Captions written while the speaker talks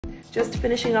Just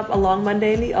finishing up a long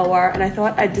Monday in the OR, and I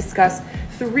thought I'd discuss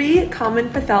 3 common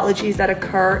pathologies that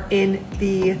occur in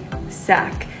the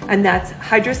sac, and that's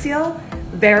hydrocele,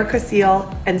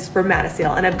 varicocele, and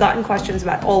spermatocele. And I've gotten questions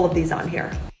about all of these on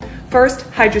here. First,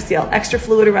 hydrocele, extra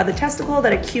fluid around the testicle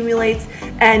that accumulates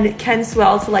and can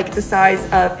swell to like the size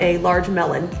of a large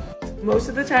melon. Most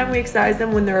of the time we excise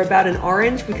them when they're about an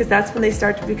orange because that's when they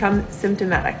start to become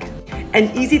symptomatic.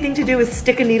 An easy thing to do is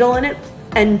stick a needle in it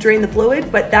and drain the fluid,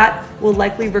 but that will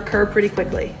likely recur pretty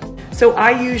quickly. So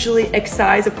I usually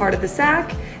excise a part of the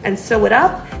sac and sew it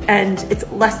up, and it's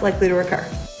less likely to recur.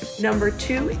 Number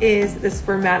 2 is the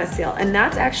spermatocele, and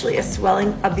that's actually a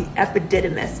swelling of the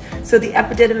epididymis. So the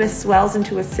epididymis swells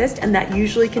into a cyst, and that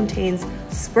usually contains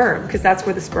sperm because that's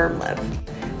where the sperm live.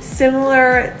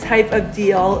 Similar type of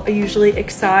deal, I usually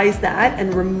excise that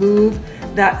and remove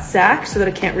that sac so that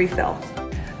it can't refill.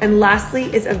 And lastly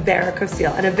is a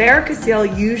varicocele, and a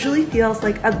varicocele usually feels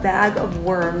like a bag of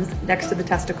worms next to the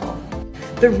testicle.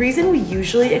 The reason we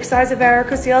usually excise a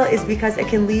varicocele is because it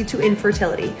can lead to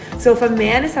infertility. So if a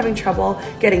man is having trouble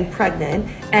getting pregnant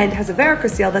and has a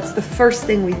varicocele, that's the first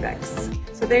thing we fix.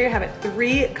 So there you have it,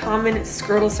 3 common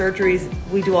scrotal surgeries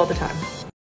we do all the time.